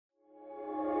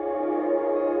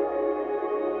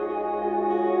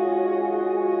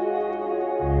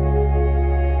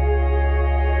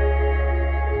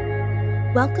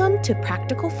Welcome to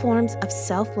Practical Forms of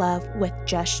Self-Love with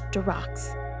Jesh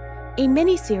Daraks, a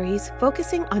mini-series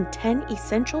focusing on 10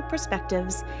 essential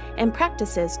perspectives and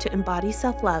practices to embody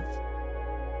self-love.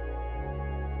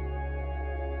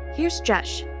 Here's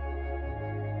Jesh.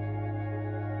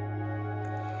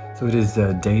 So it is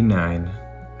day 9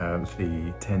 of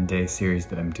the 10-day series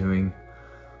that I'm doing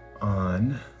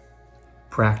on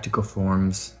practical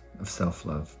forms of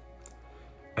self-love.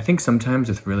 I think sometimes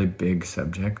with really big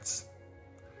subjects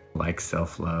like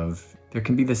self-love, there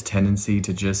can be this tendency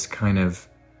to just kind of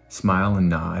smile and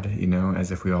nod,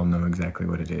 as if we all know exactly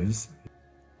what it is.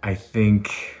 I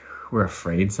think we're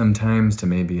afraid sometimes to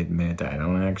maybe admit, I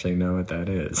don't actually know what that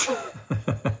is.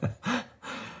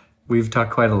 We've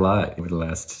talked quite a lot over the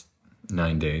last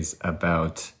 9 days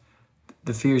about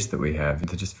the fears that we have,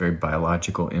 the just very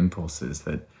biological impulses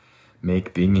that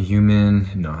make being a human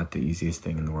not the easiest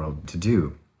thing in the world to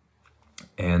do.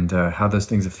 And how those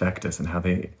things affect us and how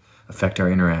they affect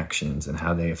our interactions and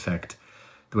how they affect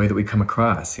the way that we come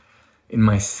across. In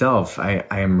myself, I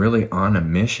am really on a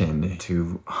mission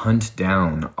to hunt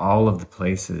down all of the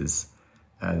places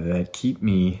that keep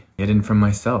me hidden from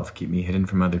myself, keep me hidden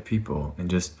from other people, and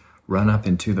just run up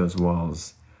into those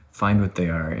walls, find what they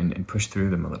are, and push through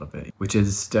them a little bit, which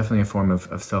is definitely a form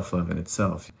of self-love in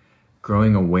itself.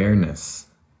 Growing awareness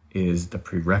is the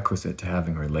prerequisite to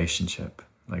having a relationship,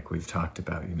 like we've talked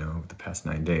about, the past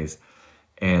 9 days.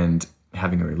 And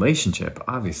having a relationship,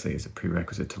 obviously, is a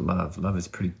prerequisite to love. Love is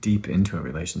pretty deep into a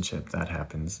relationship. That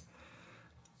happens.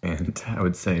 And I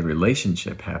would say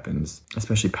relationship happens,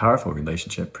 especially powerful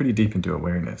relationship, pretty deep into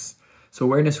awareness. So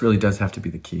awareness really does have to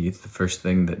be the key. It's the first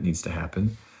thing that needs to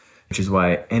happen, which is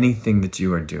why anything that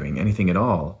you are doing, anything at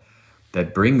all,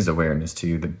 that brings awareness to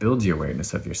you, that builds your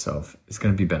awareness of yourself, is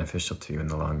going to be beneficial to you in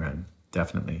the long run,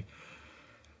 definitely.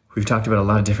 We've talked about a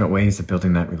lot of different ways of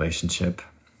building that relationship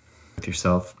with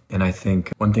yourself. And I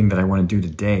think one thing that I want to do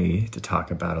today to talk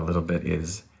about a little bit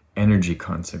is energy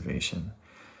conservation.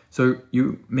 So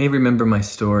you may remember my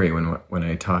story when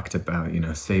I talked about,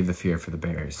 save the fear for the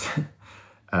bears.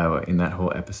 In that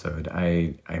whole episode,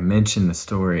 I mentioned the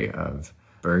story of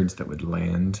birds that would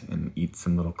land and eat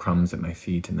some little crumbs at my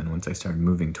feet. And then once I started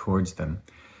moving towards them,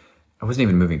 I wasn't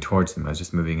even moving towards them. I was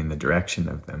just moving in the direction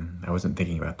of them. I wasn't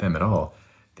thinking about them at all.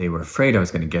 They were afraid I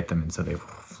was going to get them, and so they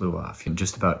flew off. And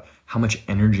just about how much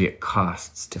energy it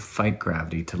costs to fight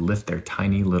gravity, to lift their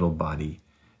tiny little body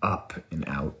up and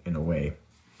out and away.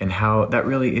 And how that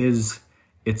really is,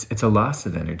 it's a loss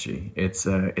of energy. It's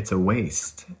a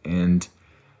waste. And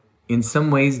in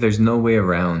some ways, there's no way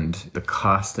around the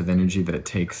cost of energy that it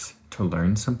takes to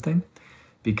learn something,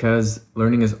 because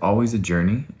learning is always a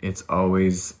journey. It's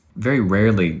always, very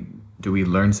rarely do we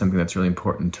learn something that's really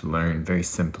important to learn very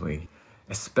simply,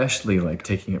 especially like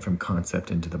taking it from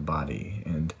concept into the body.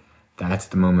 And that's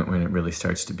the moment when it really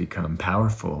starts to become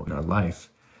powerful in our life,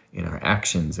 in our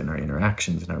actions, in our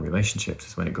interactions, in our relationships,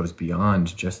 is when it goes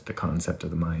beyond just the concept of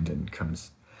the mind and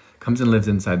comes and lives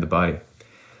inside the body.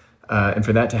 And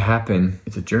for that to happen,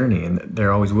 it's a journey, and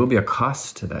there always will be a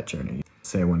cost to that journey.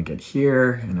 Say I want to get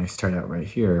here, and I start out right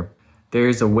here.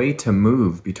 There's a way to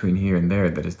move between here and there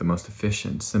that is the most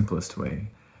efficient, simplest way.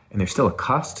 And there's still a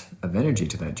cost of energy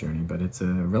to that journey, but it's a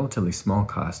relatively small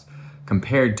cost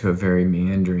compared to a very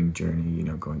meandering journey,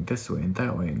 going this way and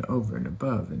that way and over and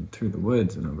above and through the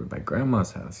woods and over by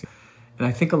grandma's house. And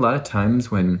I think a lot of times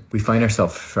when we find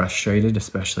ourselves frustrated,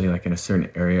 especially like in a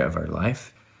certain area of our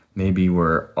life, maybe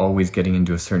we're always getting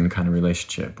into a certain kind of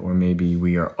relationship, or maybe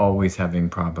we are always having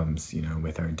problems,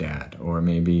 with our dad, or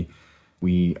maybe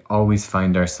we always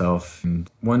find ourselves in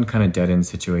one kind of dead-end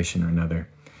situation or another.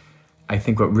 I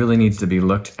think what really needs to be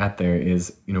looked at there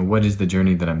is, what is the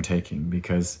journey that I'm taking?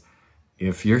 Because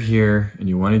if you're here and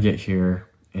you want to get here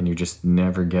and you're just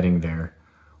never getting there,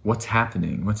 what's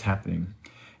happening? What's happening?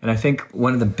 And I think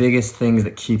one of the biggest things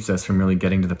that keeps us from really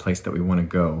getting to the place that we want to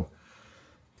go,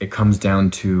 it comes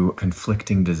down to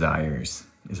conflicting desires,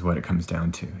 is what it comes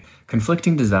down to.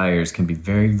 Conflicting desires can be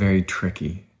very, very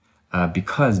tricky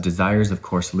because desires, of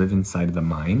course, live inside of the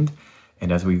mind.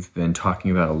 And as we've been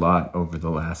talking about a lot over the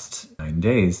last 9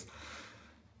 days,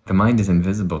 the mind is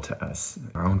invisible to us.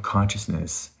 Our own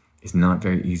consciousness is not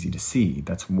very easy to see.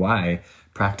 That's why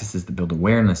practices that build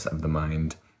awareness of the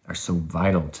mind are so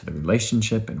vital to the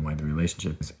relationship, and why the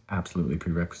relationship is absolutely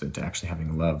prerequisite to actually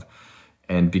having love.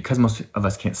 And because most of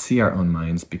us can't see our own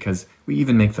minds, because we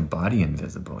even make the body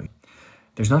invisible.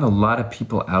 There's not a lot of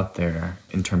people out there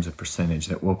in terms of percentage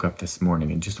that woke up this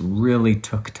morning and just really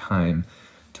took time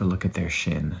to look at their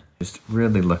shin, just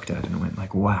really looked at it and went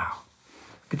like, wow,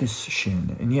 Look at this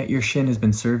shin. And yet your shin has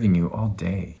been serving you all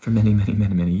day for many, many,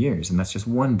 many, many years. And that's just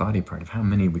one body part of how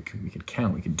many we could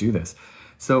count. We could do this.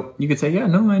 So you could say, yeah,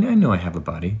 no, I know I have a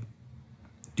body.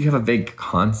 Do you have a vague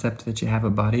concept that you have a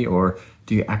body, or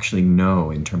do you actually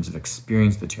know in terms of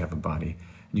experience that you have a body?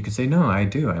 And you could say, no, I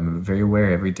do. I'm very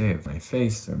aware every day of my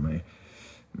face or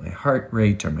my heart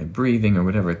rate or my breathing or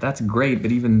whatever. That's great,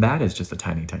 but even that is just a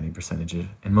tiny, tiny percentage.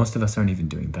 And most of us aren't even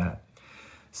doing that.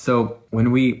 So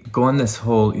when we go on this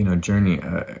whole, journey,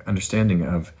 understanding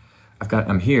of,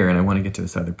 I'm here and I want to get to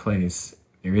this other place,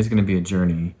 there is going to be a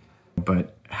journey,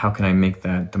 but how can I make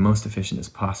that the most efficient as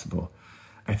possible?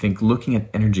 I think looking at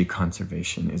energy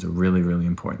conservation is a really, really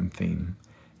important theme.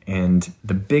 And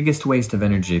the biggest waste of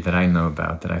energy that I know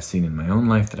about, that I've seen in my own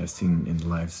life, that I've seen in the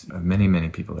lives of many, many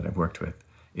people that I've worked with,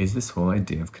 is this whole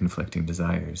idea of conflicting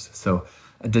desires. So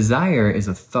a desire is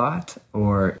a thought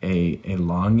or a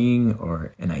longing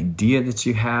or an idea that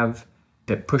you have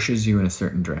that pushes you in a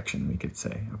certain direction, we could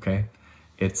say, okay?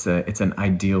 It's an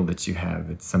ideal that you have.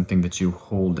 It's something that you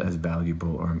hold as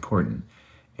valuable or important.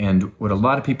 And what a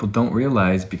lot of people don't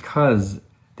realize, because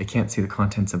they can't see the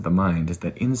contents of the mind, is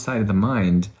that inside of the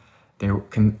mind, there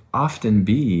can often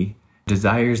be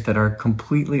desires that are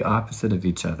completely opposite of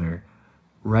each other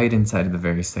right inside of the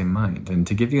very same mind. And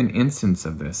to give you an instance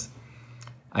of this,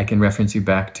 I can reference you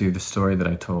back to the story that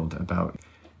I told about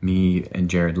me and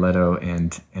Jared Leto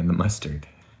and the mustard,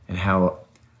 and how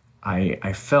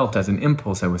I felt as an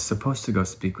impulse I was supposed to go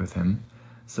speak with him.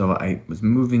 So I was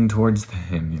moving towards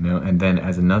him, and then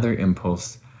as another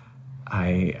impulse,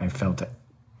 I felt it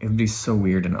would be so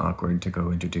weird and awkward to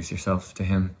go introduce yourself to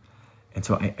him. And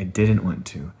so I didn't want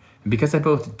to. And because I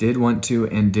both did want to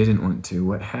and didn't want to,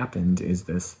 what happened is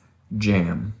this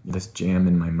jam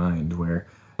in my mind where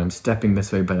I'm stepping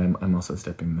this way, but I'm also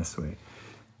stepping this way.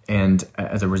 And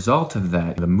as a result of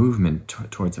that, the movement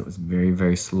towards it was very,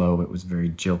 very slow. It was very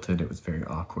jilted. It was very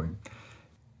awkward.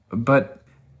 But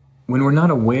when we're not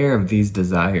aware of these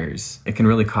desires, it can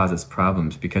really cause us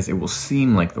problems, because it will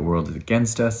seem like the world is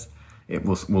against us.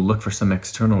 We'll look for some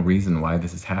external reason why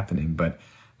this is happening. But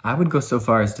I would go so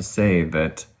far as to say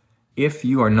that if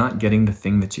you are not getting the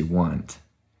thing that you want,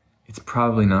 it's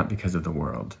probably not because of the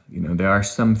world. There are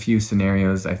some few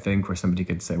scenarios, I think, where somebody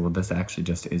could say, well, this actually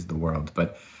just is the world.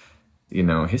 But,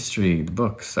 history, the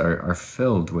books are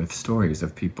filled with stories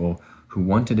of people who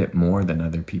wanted it more than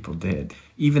other people did.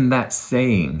 Even that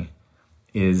saying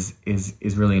is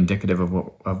really indicative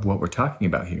of what we're talking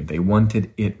about here. They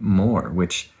wanted it more,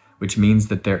 which means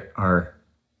that there are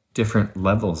different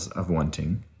levels of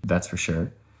wanting, that's for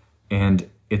sure. And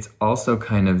it's also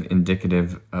kind of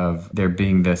indicative of there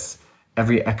being this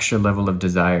every extra level of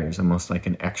desires, almost like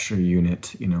an extra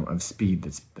unit, of speed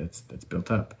that's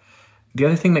built up. The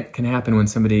other thing that can happen when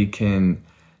somebody can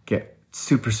get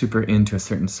super, super into a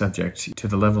certain subject to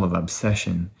the level of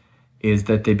obsession is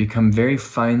that they become very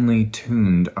finely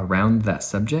tuned around that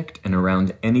subject and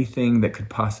around anything that could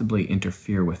possibly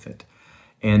interfere with it.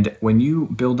 And when you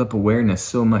build up awareness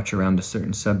so much around a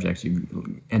certain subject,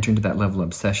 you enter into that level of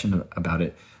obsession about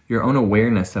it, your own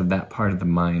awareness of that part of the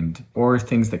mind or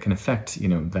things that can affect,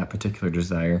 that particular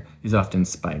desire is often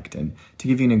spiked. And to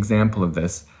give you an example of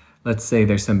this, let's say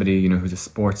there's somebody, who's a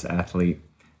sports athlete.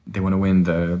 They want to win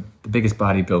the biggest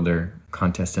bodybuilder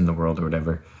contest in the world or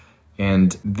whatever.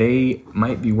 And they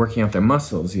might be working out their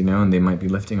muscles, and they might be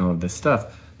lifting all of this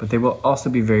stuff, but they will also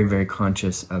be very, very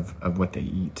conscious of what they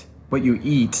eat. What you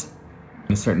eat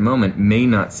in a certain moment may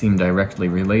not seem directly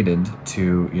related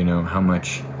to, how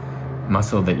much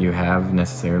muscle that you have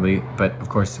necessarily, but of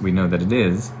course we know that it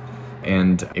is.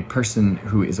 And a person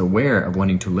who is aware of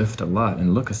wanting to lift a lot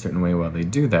and look a certain way while they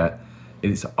do that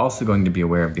is also going to be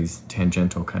aware of these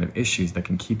tangential kind of issues that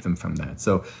can keep them from that.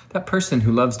 So that person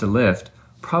who loves to lift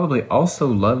probably also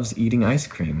loves eating ice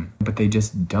cream, but they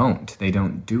just don't. They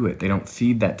don't do it. They don't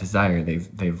feed that desire.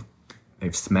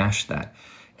 They've smashed that.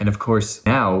 And of course,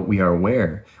 now we are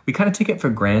aware. We kind of take it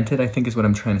for granted, I think is what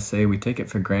I'm trying to say. We take it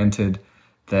for granted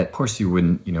that, of course, you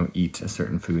wouldn't, eat a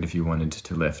certain food if you wanted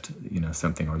to lift,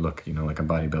 something or look, like a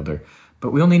bodybuilder.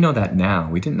 But we only know that now.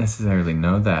 We didn't necessarily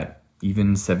know that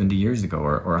even 70 years ago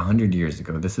or 100 years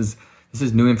ago. This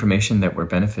is new information that we're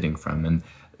benefiting from. And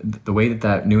the way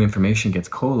that new information gets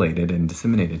collated and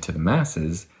disseminated to the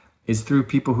masses is through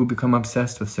people who become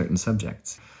obsessed with certain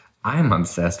subjects. I'm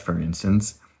obsessed, for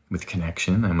instance, with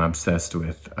connection. I'm obsessed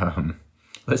with,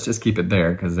 let's just keep it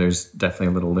there, because there's definitely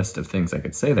a little list of things I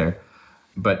could say there.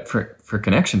 But for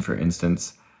connection, for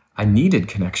instance, I needed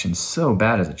connection so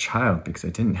bad as a child because I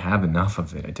didn't have enough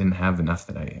of it. I didn't have enough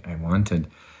that I wanted.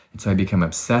 And so I became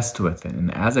obsessed with it.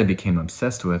 And as I became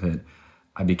obsessed with it,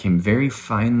 I became very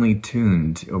finely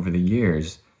tuned over the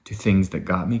years to things that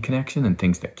got me connection and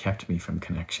things that kept me from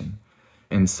connection.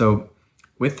 And so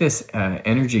with this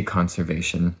energy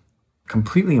conservation,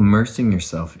 completely immersing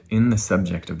yourself in the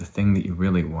subject of the thing that you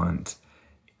really want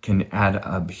can add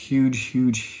a huge,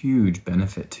 huge, huge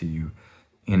benefit to you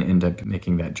and end up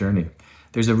making that journey.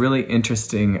 There's a really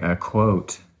interesting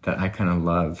quote that I kind of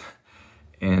love.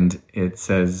 And it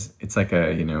says, it's like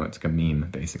a meme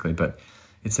basically, but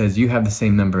it says, you have the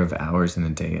same number of hours in a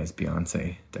day as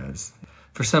Beyonce does.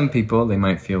 For some people, they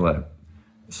might feel a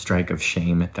strike of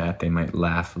shame at that. They might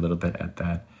laugh a little bit at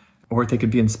that, or they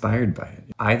could be inspired by it.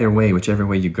 Either way, whichever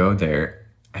way you go there,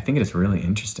 I think it is really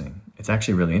interesting. It's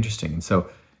actually really interesting. And so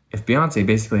if Beyonce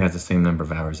basically has the same number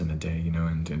of hours in a day,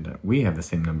 and we have the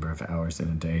same number of hours in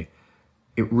a day,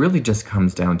 it really just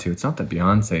comes down to, it's not that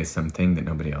Beyonce is something that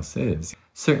nobody else is.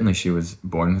 Certainly she was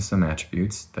born with some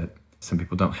attributes that some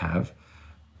people don't have,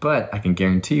 but I can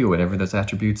guarantee you whatever those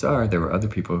attributes are, there were other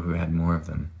people who had more of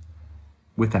them.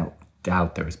 Without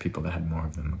doubt, there was people that had more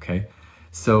of them, okay?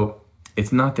 So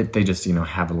it's not that they just,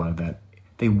 have a lot of that.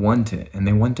 They want it, and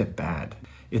they want it bad.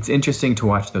 It's interesting to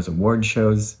watch those award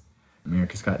shows,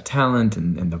 America's Got Talent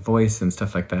and The Voice and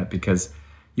stuff like that, because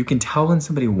you can tell when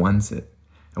somebody wants it.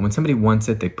 And when somebody wants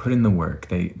it, they put in the work,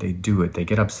 they do it, they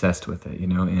get obsessed with it,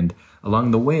 and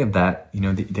along the way of that,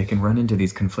 they can run into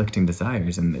these conflicting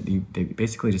desires, and they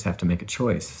basically just have to make a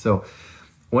choice. So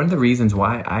one of the reasons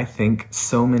why I think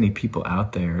so many people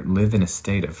out there live in a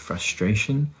state of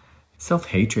frustration,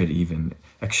 self-hatred even,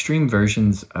 extreme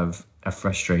versions of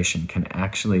frustration can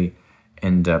actually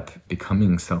end up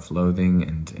becoming self-loathing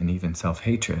and even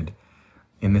self-hatred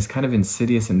in this kind of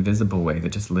insidious, invisible way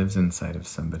that just lives inside of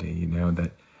somebody,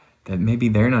 that maybe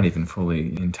they're not even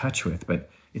fully in touch with, but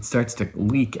it starts to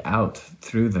leak out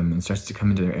through them and starts to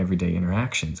come into their everyday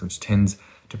interactions, which tends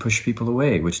to push people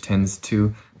away, which tends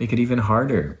to make it even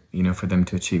harder, for them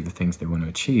to achieve the things they want to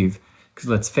achieve. Because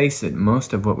let's face it,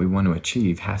 most of what we want to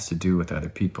achieve has to do with other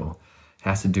people,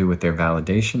 has to do with their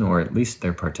validation or at least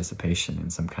their participation in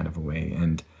some kind of a way.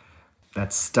 And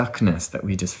that stuckness that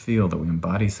we just feel, that we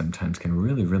embody sometimes, can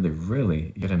really, really,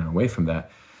 really get in our way from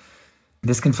that.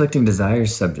 This conflicting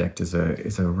desires subject is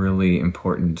a really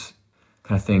important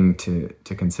kind of thing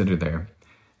to consider there.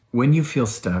 When you feel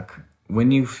stuck,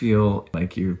 when you feel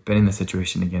like you've been in the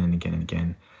situation again and again and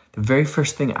again, the very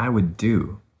first thing I would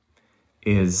do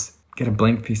is get a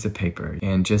blank piece of paper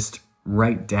and just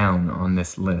write down on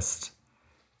this list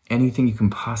anything you can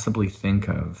possibly think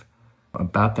of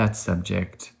about that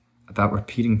subject, about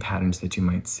repeating patterns that you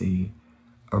might see,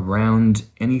 around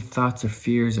any thoughts or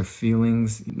fears or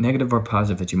feelings, negative or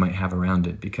positive, that you might have around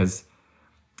it. Because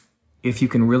if you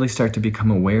can really start to become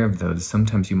aware of those,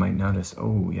 sometimes you might notice,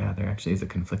 oh yeah, there actually is a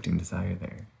conflicting desire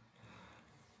there.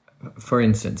 For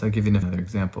instance, I'll give you another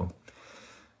example.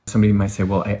 Somebody might say,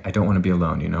 well, I don't want to be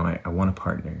alone, I want a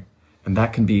partner. And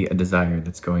that can be a desire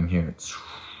that's going here.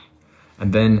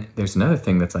 And then there's another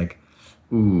thing that's like,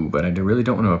 ooh, but I really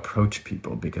don't want to approach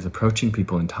people, because approaching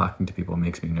people and talking to people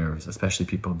makes me nervous, especially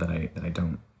people that I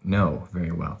don't know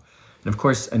very well. And of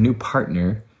course, a new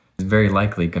partner is very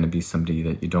likely going to be somebody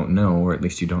that you don't know, or at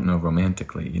least you don't know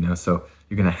romantically, so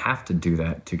you're going to have to do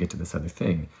that to get to this other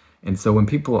thing. And so when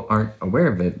people aren't aware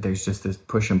of it, there's just this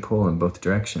push and pull in both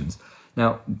directions.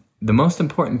 Now, the most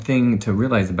important thing to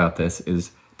realize about this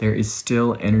is there is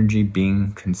still energy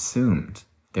being consumed.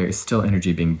 There is still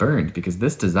energy being burned, because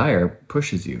this desire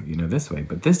pushes you, this way,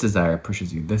 but this desire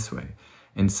pushes you this way.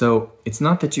 And so it's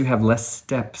not that you have less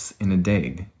steps in a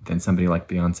day than somebody like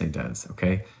Beyonce does,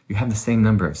 okay? You have the same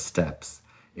number of steps.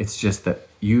 It's just that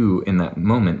you, in that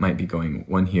moment, might be going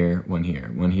one here, one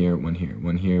here, one here, one here,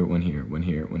 one here, one here, one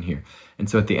here, one here. And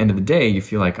so at the end of the day, you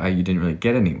feel like, you didn't really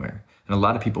get anywhere. And a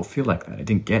lot of people feel like that. I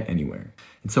didn't get anywhere.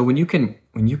 And so when you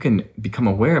can become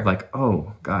aware of like,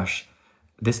 oh gosh,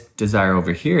 this desire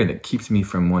over here that keeps me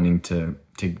from wanting to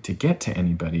get to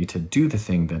anybody, to do the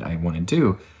thing that I want to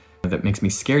do, that makes me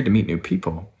scared to meet new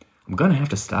people, I'm going to have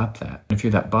to stop that. If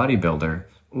you're that bodybuilder,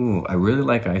 ooh, I really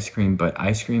like ice cream, but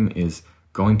ice cream is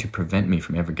going to prevent me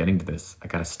from ever getting to this. I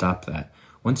got to stop that.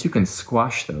 Once you can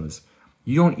squash those,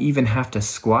 you don't even have to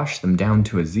squash them down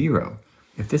to a 0.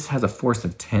 If this has a force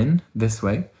of 10 this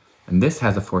way, and this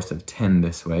has a force of 10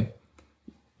 this way,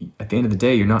 at the end of the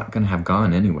day, you're not going to have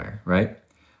gone anywhere, right?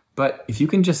 But if you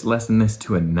can just lessen this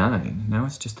to a 9, now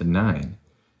it's just a 9.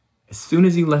 As soon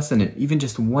as you lessen it, even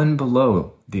just one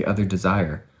below the other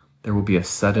desire, there will be a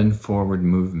sudden forward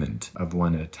movement of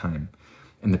one at a time.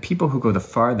 And the people who go the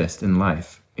farthest in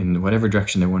life, in whatever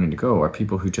direction they're wanting to go, are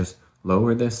people who just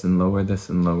lower this and lower this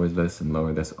and lower this and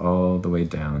lower this all the way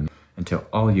down until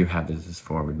all you have is this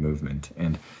forward movement.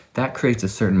 And that creates a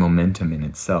certain momentum in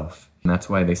itself. And that's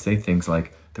why they say things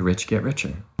like the rich get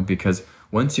richer. Because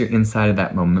once you're inside of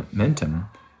that momentum,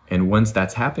 and once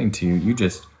that's happening to you, you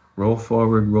just roll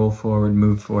forward, move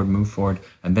forward.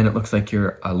 And then it looks like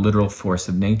you're a literal force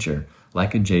of nature,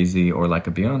 like a Jay-Z or like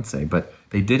a Beyonce. But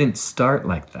they didn't start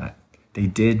like that. They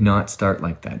did not start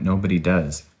like that. Nobody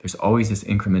does. There's always this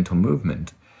incremental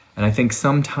movement. And I think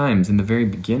sometimes in the very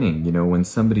beginning, when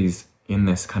somebody's in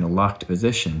this kind of locked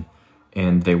position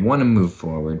and they want to move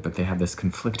forward, but they have this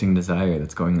conflicting desire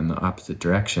that's going in the opposite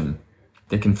direction,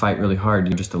 they can fight really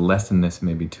hard just to lessen this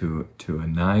maybe to a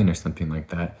 9 or something like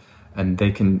that. And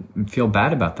they can feel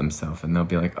bad about themselves and they'll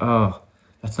be like, oh,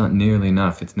 that's not nearly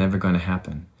enough. It's never going to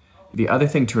happen. The other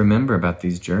thing to remember about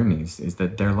these journeys is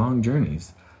that they're long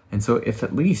journeys. And so if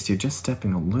at least you're just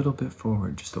stepping a little bit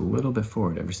forward, just a little bit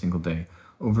forward every single day,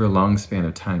 over a long span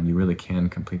of time, you really can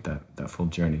complete that full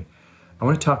journey. I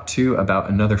want to talk too about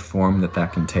another form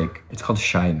that can take. It's called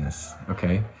shyness,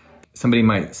 okay? Somebody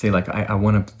might say like, I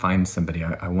want to find somebody,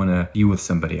 I want to be with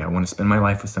somebody, I want to spend my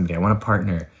life with somebody, I want a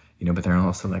partner, but they're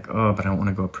also like, oh, but I don't want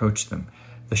to go approach them.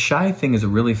 The shy thing is a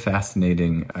really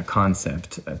fascinating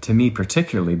concept to me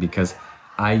particularly because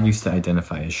I used to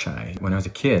identify as shy when I was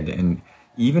a kid, and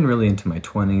even really into my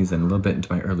 20s and a little bit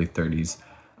into my early 30s,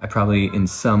 I probably in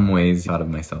some ways thought of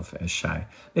myself as shy.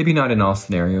 Maybe not in all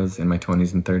scenarios in my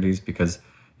 20s and 30s because,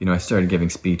 I started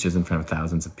giving speeches in front of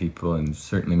thousands of people, and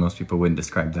certainly most people wouldn't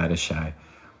describe that as shy.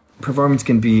 Performance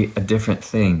can be a different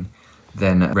thing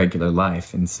than regular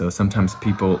life, and so sometimes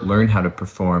people learn how to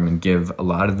perform and give a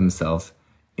lot of themselves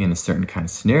in a certain kind of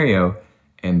scenario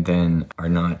and then are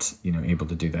not, able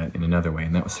to do that in another way,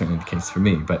 and that was certainly the case for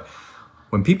me. But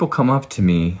when people come up to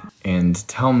me and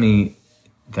tell me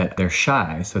that they're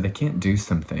shy, so they can't do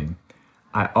something,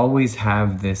 I always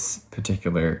have this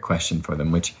particular question for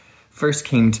them, which first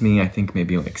came to me, I think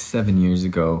maybe like 7 years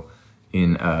ago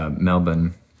in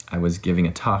Melbourne. I was giving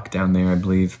a talk down there, I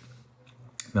believe,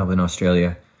 Melbourne,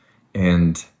 Australia,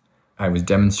 and I was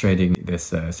demonstrating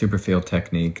this superfeel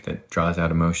technique that draws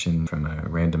out emotion from a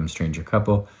random stranger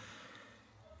couple.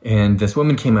 And this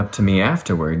woman came up to me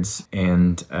afterwards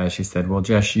and she said, well,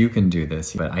 Jesh, you can do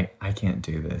this, but I can't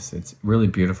do this. It's really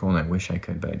beautiful and I wish I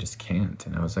could, but I just can't.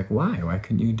 And I was like, why? Why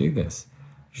couldn't you do this?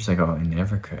 She's like, oh, I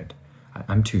never could.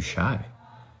 I'm too shy.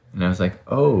 And I was like,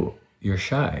 oh, you're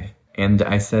shy. And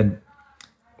I said,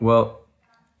 well,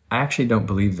 I actually don't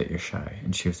believe that you're shy.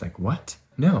 And she was like, what?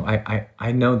 No,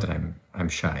 I know that I'm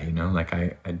shy, like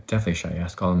I definitely shy.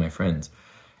 Ask all of my friends.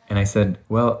 And I said,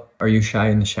 well, are you shy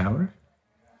in the shower?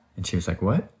 And she was like,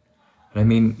 what? And I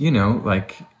mean,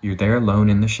 like you're there alone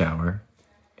in the shower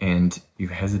and you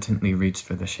hesitantly reach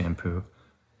for the shampoo.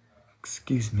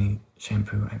 Excuse me,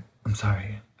 shampoo, I'm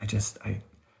sorry. I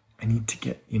need to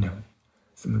get,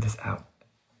 some of this out.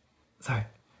 Sorry.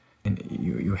 And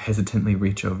you hesitantly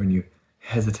reach over and you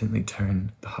hesitantly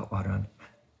turn the hot water on.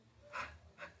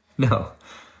 No,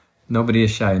 nobody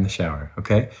is shy in the shower,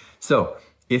 okay? So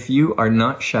if you are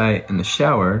not shy in the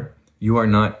shower, you are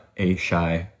not a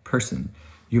shy person.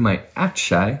 You might act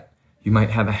shy. You might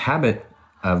have a habit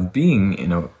of being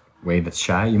in a way that's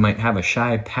shy. You might have a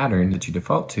shy pattern that you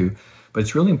default to, but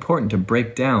it's really important to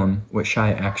break down what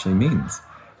shy actually means.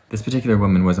 This particular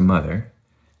woman was a mother,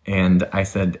 and I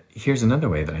said, here's another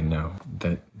way that I know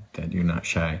that you're not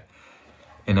shy.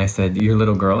 And I said, your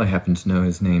little girl, I happen to know,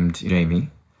 is named Jamie.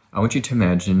 I want you to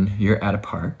imagine you're at a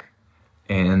park,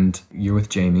 and you're with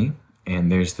Jamie, and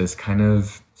there's this kind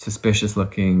of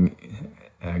suspicious-looking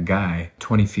guy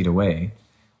 20 feet away,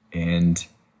 and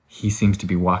he seems to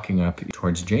be walking up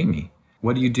towards Jamie.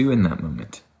 What do you do in that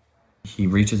moment? He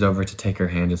reaches over to take her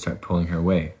hand and start pulling her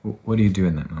away. What do you do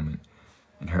in that moment?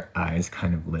 And her eyes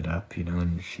kind of lit up,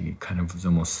 and she kind of was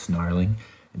almost snarling.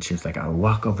 And she was like, I'll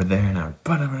walk over there and I'll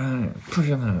push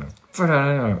him.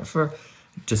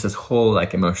 Just this whole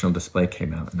emotional display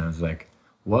came out. And I was like,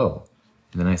 whoa.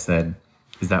 And then I said,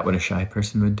 is that what a shy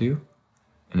person would do?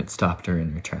 And it stopped her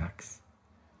in her tracks.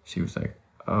 She was like,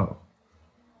 oh,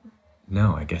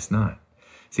 no, I guess not.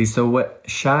 See, so what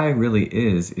shy really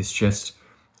is just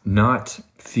not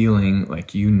feeling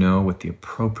like you know what the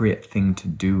appropriate thing to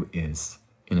do is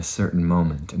in a certain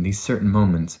moment. And these certain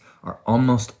moments are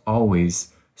almost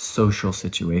always social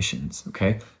situations,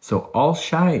 okay? So all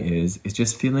shy is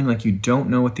just feeling like you don't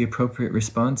know what the appropriate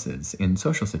response is in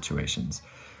social situations.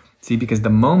 See, because the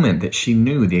moment that she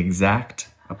knew the exact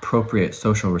appropriate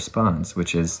social response,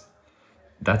 which is,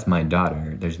 that's my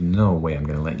daughter, there's no way I'm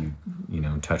going to let you,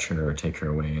 touch her or take her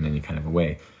away in any kind of a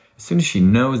way. As soon as she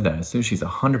knows that, as soon as she's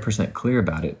 100% clear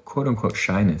about it, quote unquote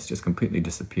shyness just completely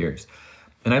disappears.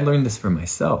 And I learned this for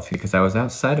myself because I was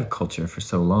outside of culture for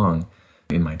so long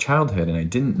in my childhood and I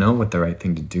didn't know what the right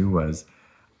thing to do was.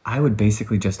 I would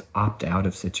basically just opt out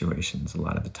of situations a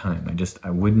lot of the time. I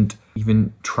wouldn't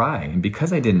even try. And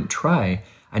because I didn't try,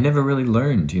 I never really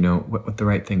learned, what the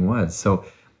right thing was. So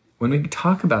when we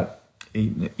talk about,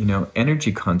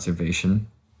 energy conservation,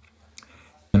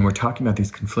 and we're talking about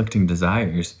these conflicting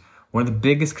desires, one of the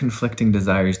biggest conflicting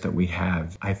desires that we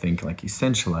have, I think, like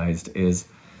essentialized, is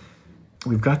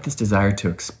we've got this desire to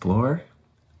explore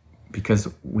because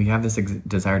we have this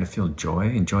desire to feel joy,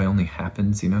 and joy only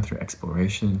happens, through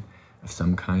exploration of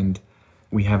some kind.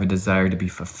 We have a desire to be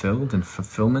fulfilled, and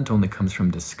fulfillment only comes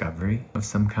from discovery of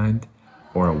some kind,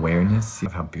 or awareness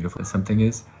of how beautiful something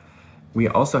is. We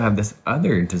also have this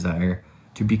other desire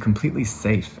to be completely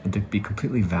safe and to be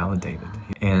completely validated.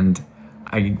 And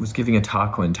I was giving a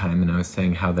talk one time, and I was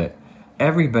saying how that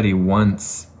everybody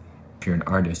wants, if you're an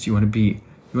artist, you want to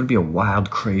be a wild,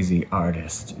 crazy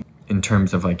artist. In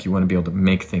terms of you want to be able to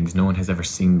make things no one has ever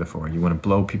seen before. You want to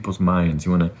blow people's minds.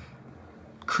 You want to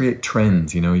create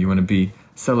trends, you want to be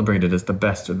celebrated as the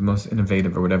best or the most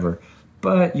innovative or whatever.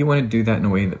 But you want to do that in a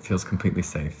way that feels completely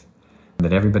safe,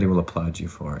 that everybody will applaud you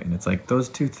for. And it's those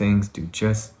two things do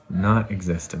just not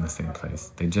exist in the same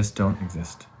place. They just don't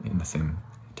exist in the same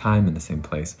time, in the same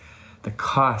place. The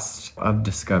cost of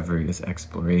discovery is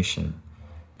exploration.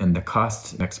 And the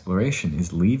cost of exploration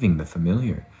is leaving the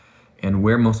familiar. And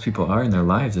where most people are in their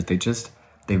lives is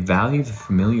they value the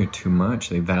familiar too much.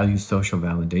 They value social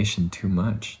validation too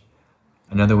much.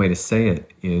 Another way to say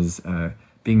it is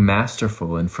being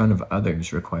masterful in front of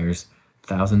others requires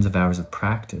thousands of hours of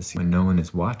practice when no one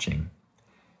is watching.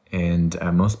 And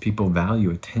most people value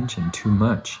attention too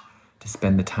much to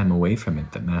spend the time away from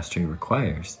it that mastery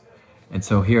requires. And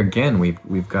so here again,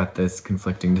 we've got this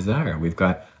conflicting desire. We've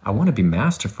got, I want to be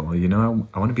masterful, I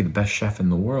want to be the best chef in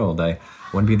the world. I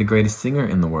want to be the greatest singer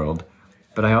in the world.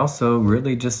 But I also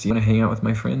really just want to hang out with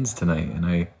my friends tonight. And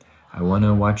I want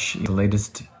to watch the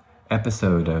latest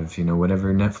episode of,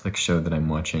 whatever Netflix show that I'm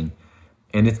watching.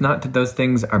 And it's not that those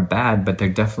things are bad, but they're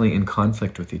definitely in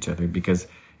conflict with each other. Because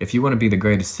if you want to be the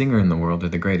greatest singer in the world, or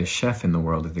the greatest chef in the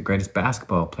world, or the greatest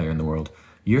basketball player in the world,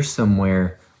 you're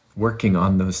somewhere working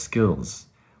on those skills,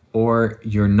 or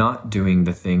you're not doing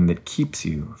the thing that keeps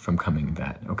you from coming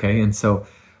that, okay? And so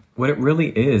what it really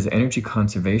is, energy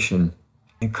conservation,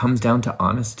 it comes down to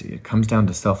honesty. It comes down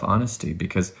to self-honesty,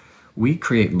 because we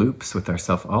create loops with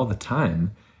ourselves all the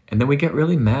time, and then we get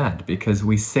really mad because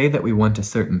we say that we want a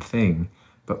certain thing,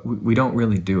 but we don't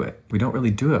really do it. We don't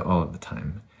really do it all of the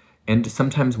time. And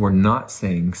sometimes we're not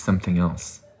saying something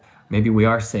else. Maybe we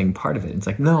are saying part of it.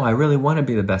 It's no, I really want to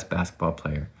be the best basketball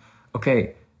player.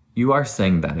 Okay, you are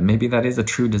saying that, and maybe that is a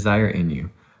true desire in you,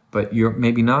 but you're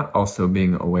maybe not also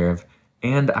being aware of,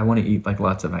 and I want to eat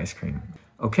lots of ice cream.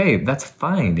 Okay, that's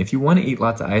fine. If you want to eat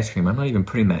lots of ice cream, I'm not even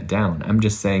putting that down. I'm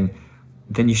just saying,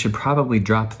 then you should probably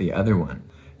drop the other one.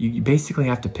 You basically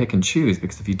have to pick and choose,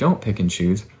 because if you don't pick and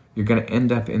choose, you're going to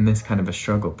end up in this kind of a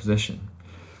struggle position.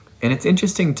 And it's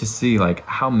interesting to see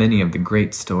how many of the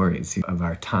great stories of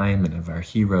our time and of our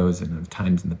heroes and of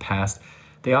times in the past,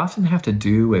 they often have to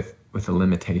do with a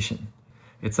limitation.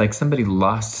 It's somebody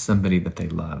lost somebody that they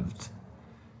loved,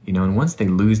 and once they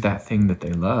lose that thing that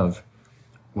they love,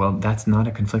 well, that's not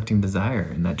a conflicting desire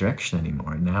in that direction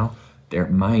anymore. Now their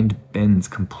mind bends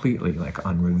completely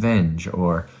on revenge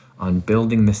or on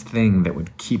building this thing that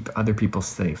would keep other people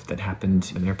safe that happened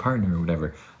to their partner or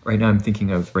whatever. Right now I'm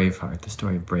thinking of Braveheart, the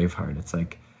story of Braveheart. It's he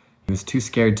was too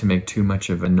scared to make too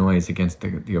much of a noise against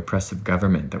the oppressive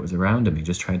government that was around him. He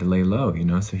just tried to lay low,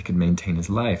 so he could maintain his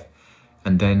life.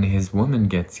 And then his woman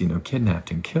gets,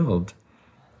 kidnapped and killed.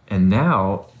 And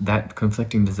now that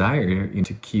conflicting desire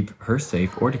to keep her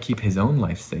safe or to keep his own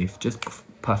life safe just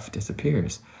puff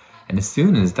disappears. And as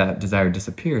soon as that desire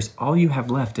disappears, all you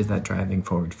have left is that driving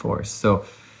forward force. So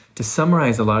to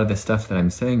summarize a lot of the stuff that I'm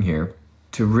saying here,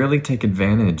 to really take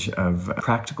advantage of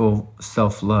practical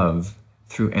self-love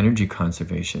through energy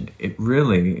conservation, it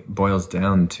really boils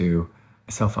down to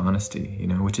self-honesty,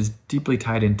 which is deeply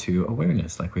tied into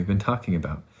awareness, like we've been talking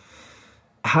about.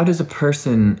 How does a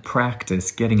person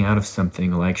practice getting out of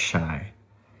something like shy?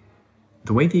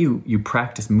 The way that you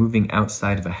practice moving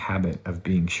outside of a habit of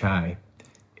being shy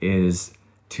is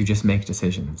to just make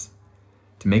decisions.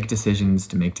 To make decisions,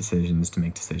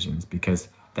 because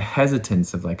the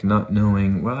hesitance of not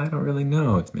knowing, well, I don't really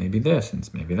know, it's maybe this, and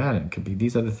it's maybe that, and it could be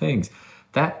these other things.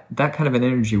 That kind of an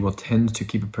energy will tend to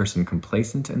keep a person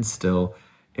complacent and still.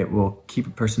 It will keep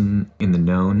a person in the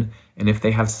known. And if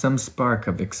they have some spark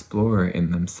of explorer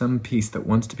in them, some piece that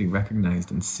wants to be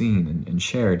recognized and seen and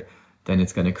shared, then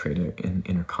it's going to create an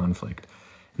inner conflict.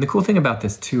 And the cool thing about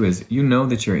this too is that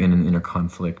you're in an inner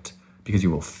conflict because you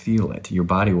will feel it. Your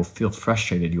body will feel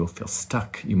frustrated. You will feel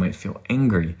stuck. You might feel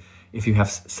angry. If you have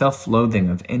self-loathing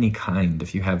of any kind,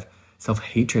 if you have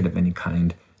self-hatred of any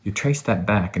kind, you trace that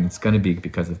back, and it's going to be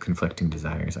because of conflicting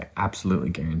desires. I absolutely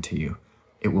guarantee you.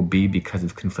 It will be because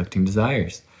of conflicting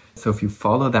desires. So if you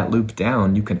follow that loop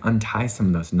down, you can untie some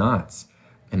of those knots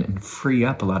and free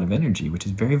up a lot of energy, which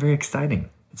is very, very exciting.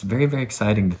 It's very, very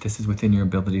exciting that this is within your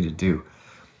ability to do.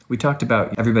 We talked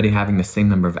about everybody having the same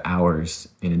number of hours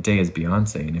in a day as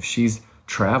Beyonce, and if she's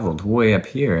traveled way up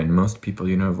here, and most people,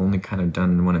 have only kind of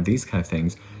done one of these kind of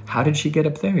things, how did she get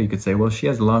up there? You could say, well, she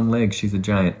has long legs, she's a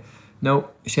giant. No,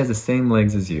 she has the same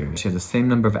legs as you. She has the same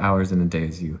number of hours in a day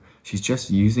as you. She's just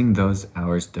using those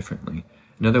hours differently.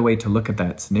 Another way to look at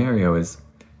that scenario is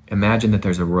imagine that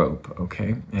there's a rope,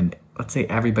 okay? And let's say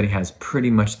everybody has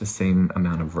pretty much the same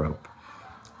amount of rope.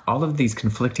 All of these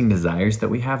conflicting desires that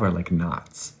we have are like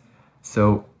knots.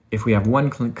 So if we have one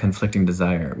conflicting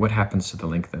desire, what happens to the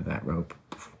length of that rope?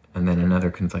 And then another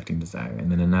conflicting desire,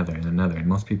 and then another and another. And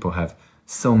most people have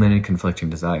so many conflicting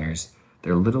desires.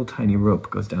 Their little tiny rope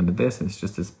goes down to this, and it's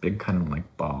just this big kind of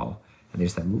like ball. And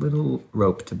there's that little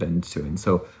rope to bend to. And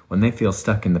so when they feel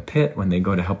stuck in the pit, when they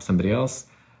go to help somebody else,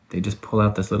 they just pull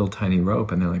out this little tiny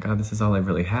rope, and they're like, oh, this is all I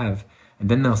really have. And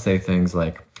then they'll say things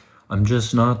like, I'm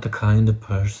just not the kind of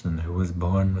person who was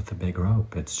born with a big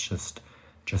rope. It's just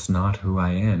not who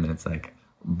I am. And it's like,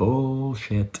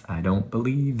 bullshit, I don't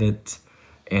believe it.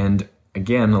 And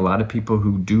again, a lot of people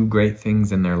who do great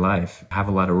things in their life, have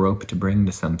a lot of rope to bring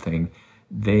to something,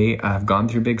 they have gone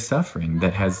through big suffering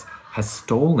that has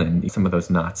stolen some of those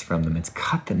knots from them. It's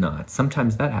cut the knots.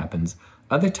 Sometimes that happens.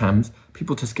 Other times,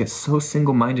 people just get so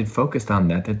single-minded focused on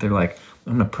that they're like,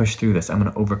 I'm going to push through this. I'm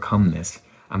going to overcome this.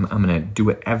 I'm going to do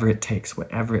whatever it takes,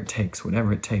 whatever it takes,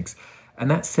 whatever it takes. And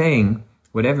that saying,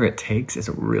 whatever it takes, is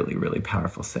a really, really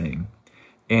powerful saying.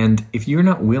 And if you're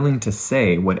not willing to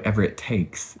say whatever it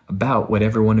takes about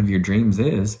whatever one of your dreams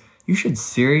is, you should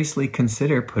seriously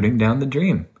consider putting down the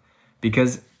dream.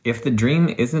 Because if the dream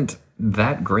isn't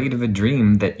that great of a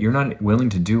dream that you're not willing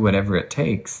to do whatever it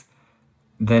takes,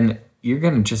 then you're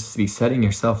going to just be setting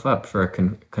yourself up for a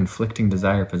conflicting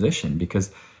desire position,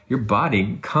 because your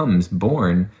body comes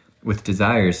born with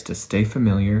desires to stay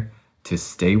familiar, to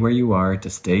stay where you are, to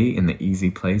stay in the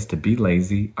easy place, to be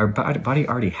lazy. Our body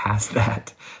already has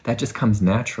that. That just comes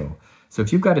natural. So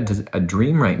if you've got a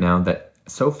dream right now that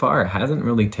so far hasn't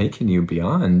really taken you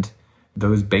beyond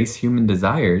those base human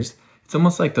desires, it's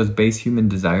almost like those base human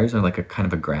desires are like a kind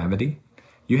of a gravity.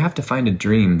 You have to find a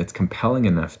dream that's compelling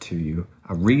enough to you,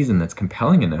 a reason that's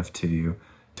compelling enough to you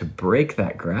to break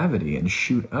that gravity and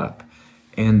shoot up.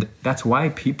 And that's why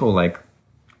people like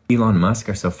Elon Musk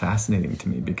are so fascinating to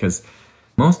me, because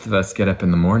most of us get up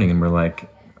in the morning and we're like,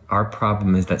 our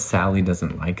problem is that Sally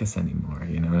doesn't like us anymore,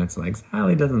 and it's like,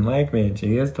 Sally doesn't like me and she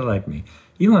used to like me.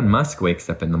 Elon Musk wakes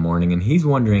up in the morning and he's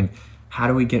wondering, how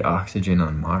do we get oxygen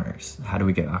on Mars? How do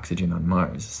we get oxygen on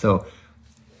Mars? So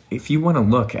if you want to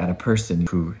look at a person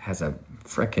who has a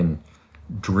frickin'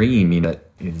 dream that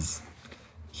is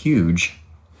huge,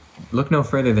 look no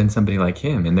further than somebody like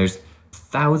him. And there's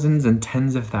thousands and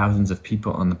tens of thousands of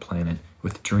people on the planet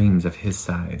with dreams of his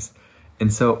size.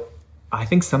 And so I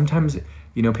think sometimes,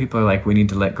 people are like, we need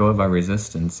to let go of our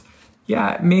resistance.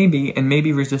 Yeah, maybe, and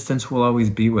maybe resistance will always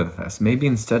be with us. Maybe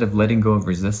instead of letting go of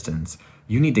resistance,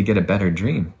 you need to get a better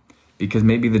dream, because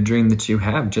maybe the dream that you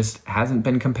have just hasn't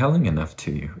been compelling enough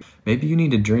to you. Maybe you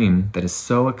need a dream that is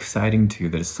so exciting to you,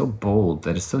 that is so bold,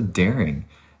 that is so daring,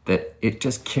 that it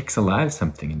just kicks alive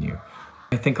something in you.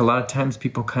 I think a lot of times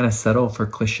people kind of settle for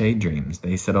cliche dreams.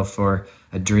 They settle for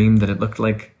a dream that it looked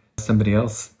like somebody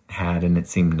else had and it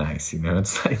seemed nice.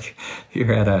 It's like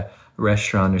you're at a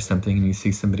restaurant or something and you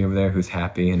see somebody over there who's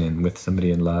happy and with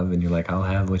somebody in love, and you're like, I'll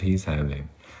have what he's having.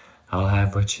 I'll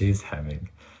have what she's having.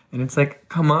 And it's like,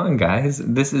 come on, guys.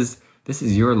 This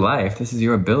is your life. This is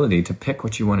your ability to pick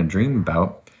what you want to dream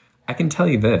about. I can tell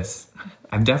you this.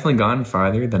 I've definitely gone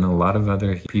farther than a lot of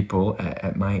other people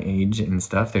at my age and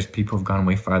stuff. There's people who've gone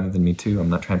way farther than me too. I'm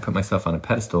not trying to put myself on a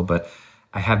pedestal, but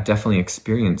I have definitely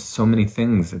experienced so many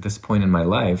things at this point in my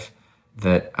life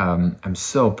that I'm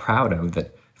so proud of,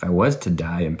 that if I was to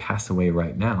die and pass away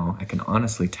right now, I can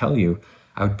honestly tell you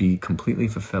I would be completely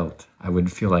fulfilled. I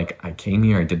would feel like I came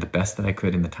here, I did the best that I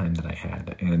could in the time that I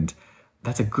had. And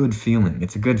that's a good feeling.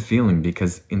 It's a good feeling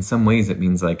because in some ways it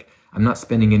means like I'm not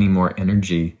spending any more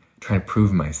energy trying to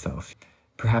prove myself.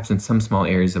 Perhaps in some small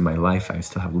areas of my life, I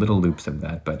still have little loops of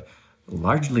that, but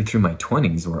largely through my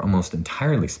 20s were almost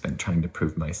entirely spent trying to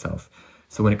prove myself.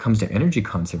 So when it comes to energy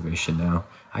conservation now,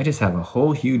 I just have a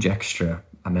whole huge extra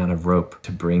amount of rope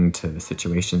to bring to the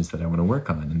situations that I want to work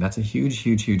on. And that's a huge,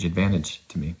 huge, huge advantage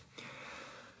to me.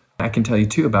 I can tell you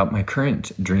too about my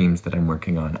current dreams that I'm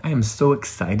working on. I am so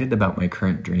excited about my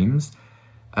current dreams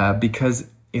because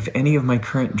if any of my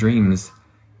current dreams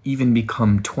even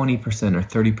become 20% or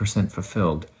 30%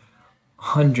 fulfilled,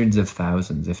 hundreds of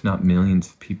thousands, if not millions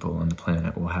of people on the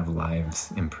planet will have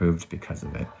lives improved because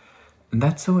of it. And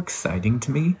that's so exciting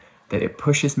to me that it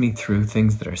pushes me through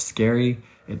things that are scary.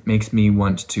 It makes me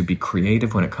want to be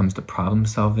creative when it comes to problem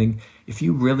solving. If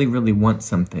you really, really want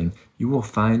something, you will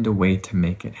find a way to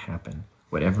make it happen.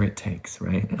 Whatever it takes,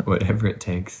 right? Whatever it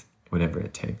takes, whatever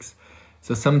it takes.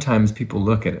 So sometimes people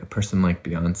look at a person like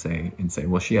Beyonce and say,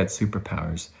 well, she had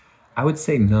superpowers. I would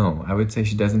say no. I would say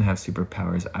she doesn't have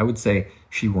superpowers. I would say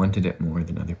she wanted it more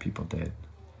than other people did.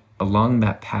 Along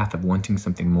that path of wanting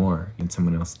something more than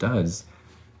someone else does,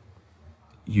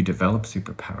 you develop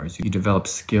superpowers, you develop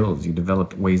skills, you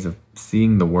develop ways of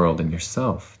seeing the world and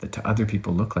yourself that to other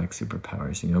people look like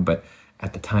superpowers, but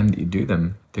at the time that you do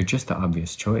them, they're just the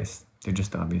obvious choice. They're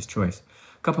just the obvious choice.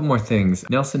 A couple more things.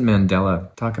 Nelson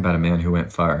Mandela, talk about a man who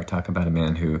went far, talk about a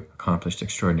man who accomplished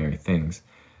extraordinary things,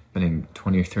 spending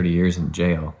 20 or 30 years in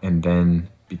jail and then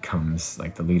becomes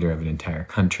like the leader of an entire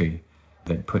country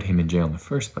that put him in jail in the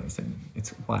first place. And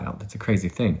it's wild. It's a crazy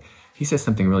thing. He says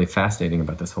something really fascinating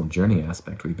about this whole journey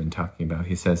aspect we've been talking about.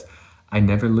 He says, I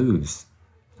never lose.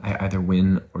 I either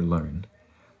win or learn.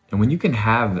 And when you can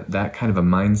have that kind of a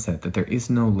mindset that there is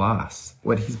no loss,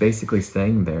 what he's basically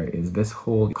saying there is this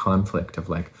whole conflict of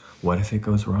like, what if it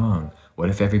goes wrong? What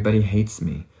if everybody hates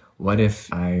me? What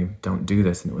if I don't do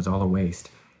this and it was all a waste?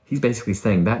 He's basically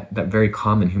saying that very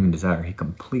common human desire he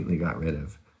completely got rid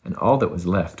of. And all that was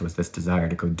left was this desire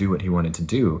to go do what he wanted to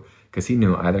do, because he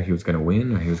knew either he was going to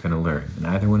win or he was going to learn. And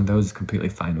either one of those is completely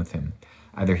fine with him.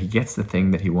 Either he gets the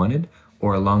thing that he wanted,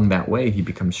 or along that way he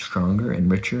becomes stronger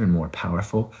and richer and more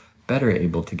powerful, better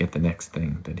able to get the next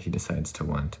thing that he decides to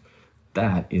want.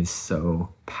 That is so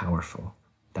powerful.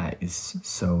 That is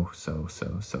so, so,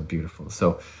 so, so beautiful.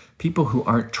 So people who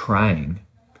aren't trying,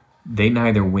 they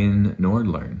neither win nor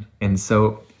learn. And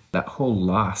so that whole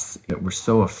loss that we're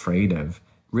so afraid of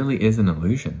really is an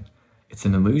illusion. It's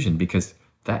an illusion because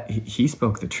that he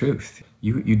spoke the truth.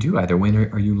 You do either win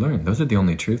or you learn. Those are the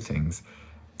only true things.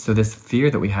 So this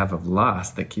fear that we have of loss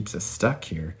that keeps us stuck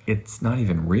here, it's not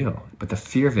even real. But the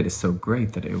fear of it is so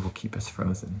great that it will keep us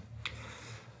frozen.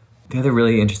 The other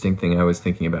really interesting thing I was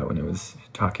thinking about when I was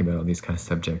talking about all these kind of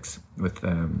subjects with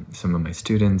some of my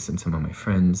students and some of my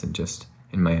friends and just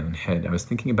in my own head, I was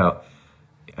thinking about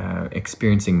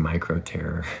experiencing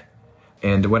micro-terror.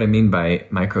 And what I mean by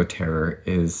micro-terror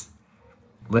is,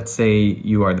 let's say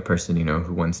you are the person,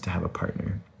 who wants to have a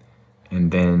partner.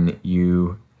 And then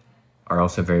you are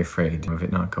also very afraid of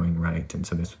it not going right. And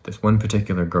so there's this one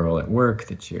particular girl at work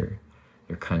that you're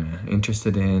kind of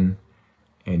interested in.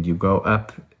 And you go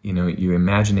up, you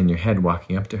imagine in your head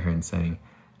walking up to her and saying,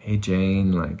 hey,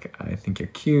 Jane, I think you're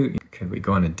cute. Could we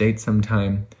go on a date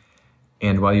sometime?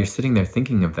 And while you're sitting there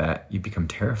thinking of that, you become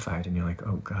terrified and you're like,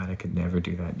 oh God, I could never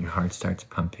do that. And your heart starts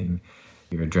pumping,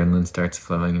 your adrenaline starts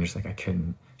flowing, and you're just like, I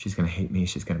couldn't. She's going to hate me.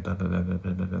 She's going to blah, blah, blah, blah,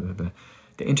 blah, blah, blah, blah.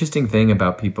 The interesting thing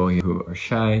about people who are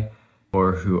shy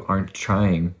or who aren't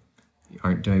trying,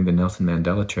 aren't doing the Nelson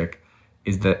Mandela trick,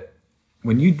 is that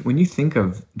when you think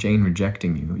of Jane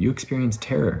rejecting you, you experience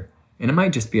terror. And it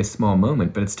might just be a small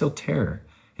moment, but it's still terror.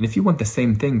 And if you want the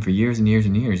same thing for years and years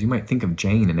and years, you might think of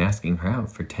Jane and asking her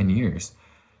out for 10 years.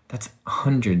 That's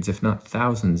hundreds, if not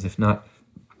thousands, if not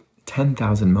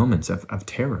 10,000 moments of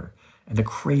terror. And the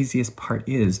craziest part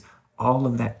is all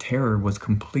of that terror was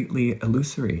completely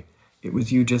illusory. It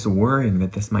was you just worrying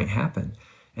that this might happen.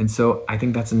 And so I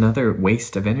think that's another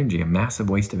waste of energy, a massive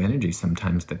waste of energy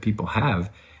sometimes that people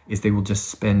have, is they will just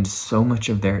spend so much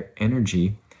of their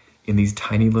energy in these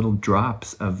tiny little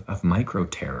drops of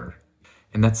micro-terror.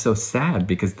 And that's so sad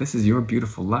because this is your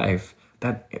beautiful life.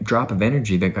 That drop of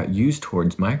energy that got used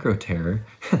towards micro-terror,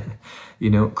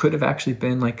 could have actually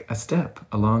been like a step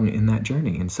along in that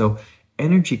journey. And so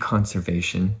energy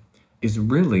conservation is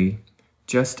really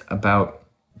just about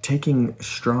taking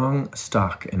strong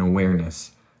stock and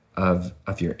awareness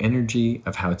of your energy,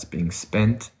 of how it's being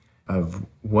spent, of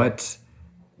what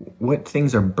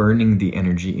things are burning the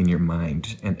energy in your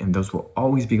mind. And those will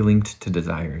always be linked to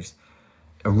desires.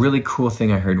 A really cool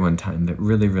thing I heard one time that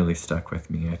really, really stuck with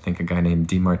me. I think a guy named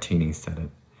DeMartini said it.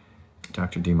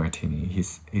 Dr. DeMartini.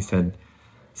 He said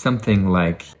something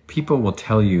like, people will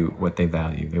tell you what they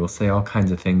value. They will say all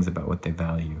kinds of things about what they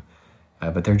value,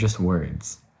 but they're just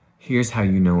words. Here's how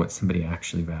you know what somebody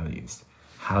actually values.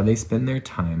 How they spend their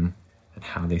time and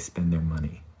how they spend their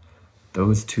money.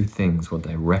 Those two things will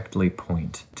directly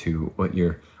point to what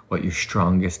your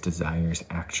strongest desires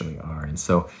actually are. And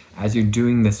so as you're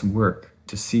doing this work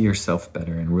to see yourself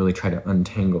better and really try to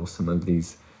untangle some of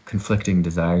these conflicting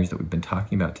desires that we've been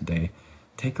talking about today,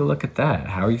 take a look at that.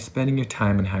 How are you spending your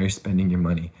time and how you're spending your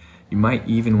money? You might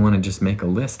even want to just make a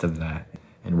list of that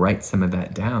and write some of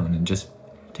that down and just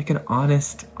take an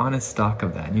honest stock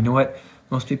of that. And you know what?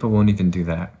 Most people won't even do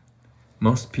that.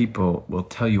 Most people will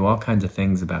tell you all kinds of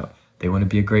things about they want to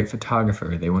be a great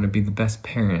photographer, they want to be the best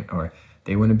parent, or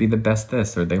they want to be the best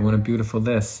this, or they want a beautiful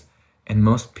this. And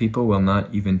most people will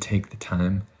not even take the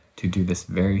time to do this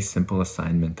very simple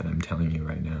assignment that I'm telling you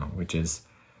right now, which is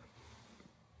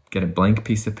get a blank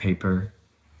piece of paper,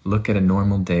 look at a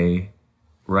normal day,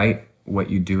 write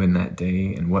what you do in that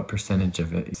day and what percentage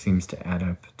of it seems to add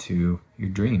up to your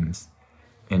dreams.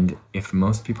 And if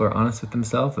most people are honest with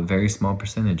themselves, a very small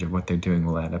percentage of what they're doing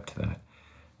will add up to that.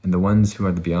 And the ones who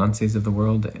are the Beyoncés of the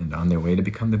world and on their way to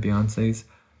become the Beyoncés,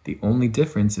 the only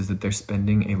difference is that they're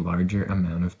spending a larger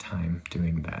amount of time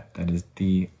doing that. That is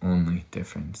the only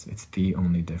difference. It's the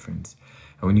only difference.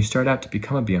 And when you start out to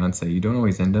become a Beyoncé, you don't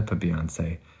always end up a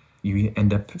Beyoncé. You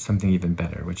end up something even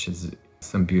better, which is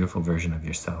some beautiful version of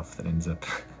yourself that ends up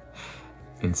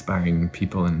inspiring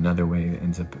people in another way, that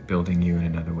ends up building you in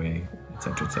another way,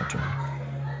 etc., etc.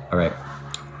 All right.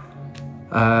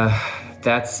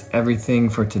 That's everything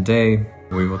for today.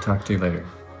 We will talk to you later.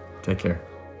 Take care.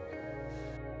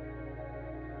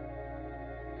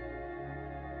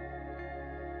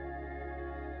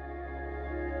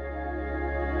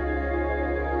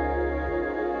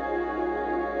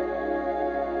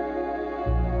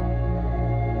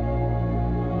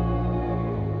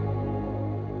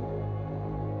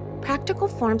 Practical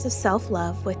Forms of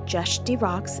Self-Love with Jesh D.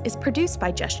 Rocks is produced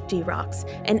by Jesh D. Rocks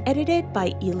and edited by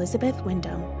Elizabeth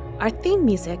Wyndham. Our theme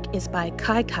music is by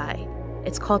Kai Kai.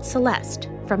 It's called Celeste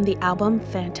from the album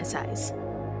Fantasize.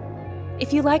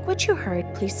 If you like what you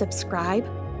heard, please subscribe,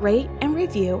 rate, and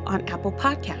review on Apple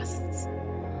Podcasts.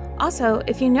 Also,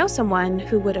 if you know someone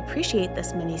who would appreciate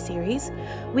this mini-series,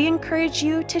 we encourage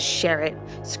you to share it,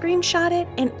 screenshot it,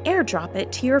 and airdrop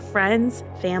it to your friends,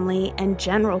 family, and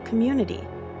general community.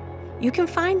 You can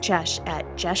find Jesh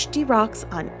at Jesh D. Rocks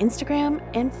on Instagram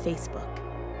and Facebook.